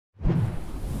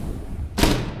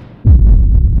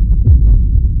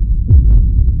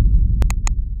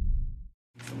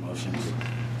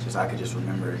because I could just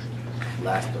remember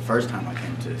the first time I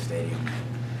came to the stadium,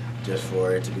 just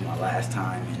for it to be my last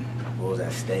time and what was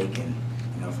at stake, and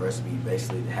for us to be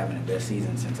basically having the best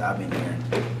season since I've been here,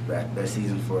 and best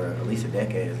season for at least a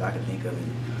decade as I could think of,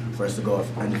 and for us to go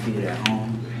undefeated at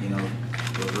home, it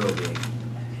was real big.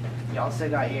 You also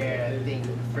got your, I think,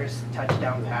 first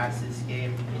touchdown pass this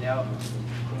game.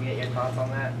 Can we get your thoughts on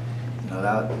that?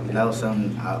 That was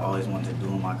something I always wanted to do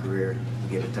in my career, to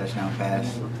get a touchdown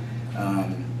pass.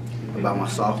 About my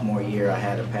sophomore year, I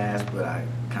had a pass, but I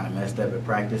kind of messed up at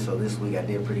practice. So this week I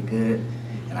did pretty good,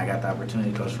 and I got the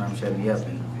opportunity. Coach Shrum set me up,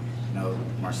 and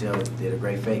Marcel did a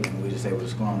great fake, and we were just able to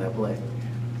score on that play.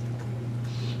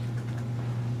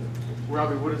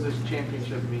 Robbie, what does this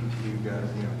championship mean to you guys?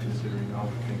 Considering all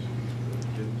the things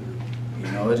you've been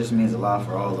through. It just means a lot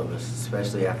for all of us,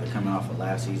 especially after coming off of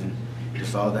last season.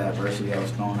 Just all the adversity that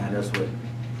was thrown at us with,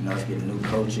 us getting new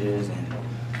coaches and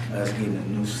us getting a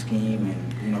new scheme, and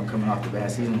coming off the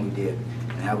bad season we did,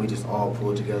 and how we just all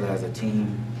pulled together as a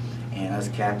team, and us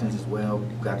captains as well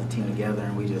got the team together,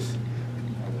 and we just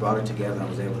brought it together and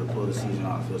was able to pull the season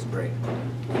off. It feels great.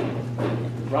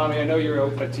 Robbie, I know you're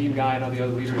a team guy. I know the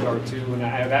other leaders are too, and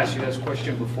I've asked you this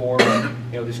question before.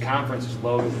 This conference is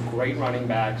loaded with great running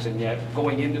backs, and yet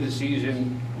going into the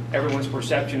season, everyone's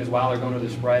perception is, wow, they're going to the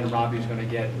spread, and Robbie's going to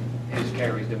get his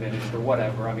carries diminished or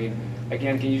whatever.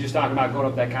 Again, can you just talk about going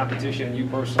up that competition and you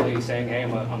personally saying, hey,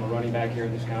 I'm a running back here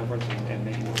in this conference and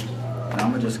making moves?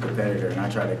 I'm just a competitor, and I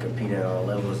try to compete at all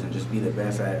levels and just be the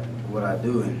best at what I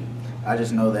do. And I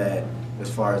just know that as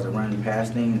far as the running pass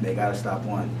thing, they got to stop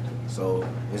one. So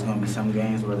it's going to be some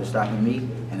games where they're stopping me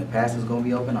and the pass is going to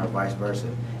be open, or vice versa.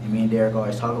 And me and Derek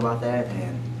always talk about that,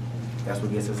 and that's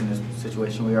what gets us in this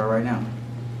situation we are right now.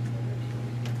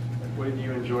 What did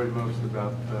you enjoy most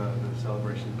about the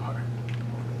celebration part?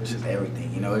 It's just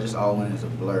everything, it just all went as a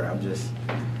blur.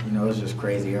 It's just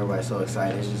crazy. Everybody's so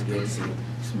excited. It's just good to see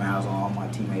smiles on all my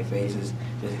teammate faces.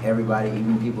 Just everybody,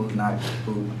 even people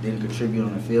who didn't contribute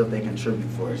on the field, they contribute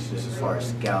for us. Just as far as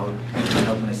scout,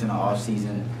 helping us in the off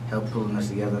season, help pulling us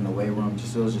together in the weight room.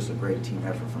 It was just a great team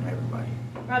effort from everybody.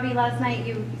 Robbie, last night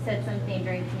you said something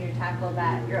during senior tackle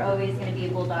that you're always going to be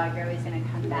a Bulldog. You're always going to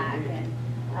come back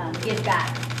and give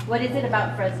back. What is it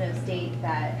about Fresno State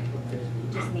that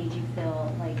just made you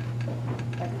feel like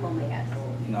home, I guess?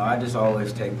 I just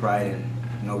always take pride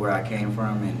in where I came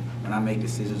from, and when I make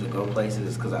decisions to go places,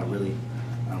 it's because I really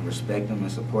respect them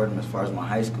and support them as far as my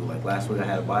high school. Like last week I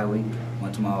had a bye week,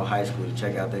 went to my old high school to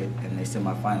check out and they sent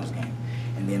my finals game.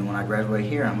 And then when I graduate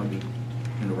here, I'm going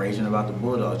to be raging about the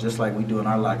Bulldogs, just like we do in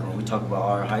our locker room. We talk about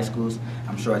all our high schools.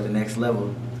 I'm sure at the next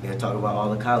level, they'll talk about all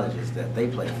the colleges that they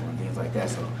play for and things like that.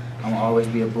 So I'm going to always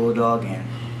be a Bulldog, and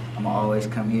I'm going to always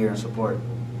come here and support.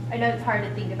 I know it's hard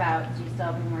to think about because you still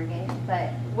have one more game,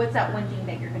 but what's that one thing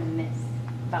that you're going to miss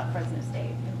about Fresno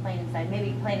State and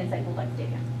playing inside Bulldog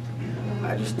Stadium?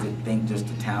 I just think just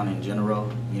the town in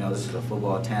general. This is a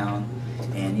football town,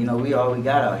 and we all we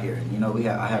got out here.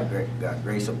 I have got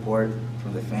great support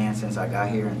from the fans since I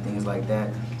got here and things like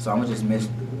that. So I'm gonna just miss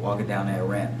walking down that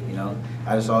ramp.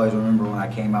 I just always remember when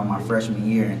I came out my freshman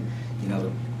year, and the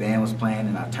band was playing,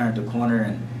 and I turned the corner,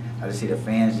 and I just see the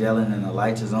fans yelling, and the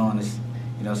lights is on. It's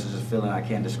just a feeling I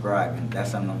can't describe, and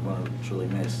that's something I'm going to truly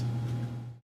miss.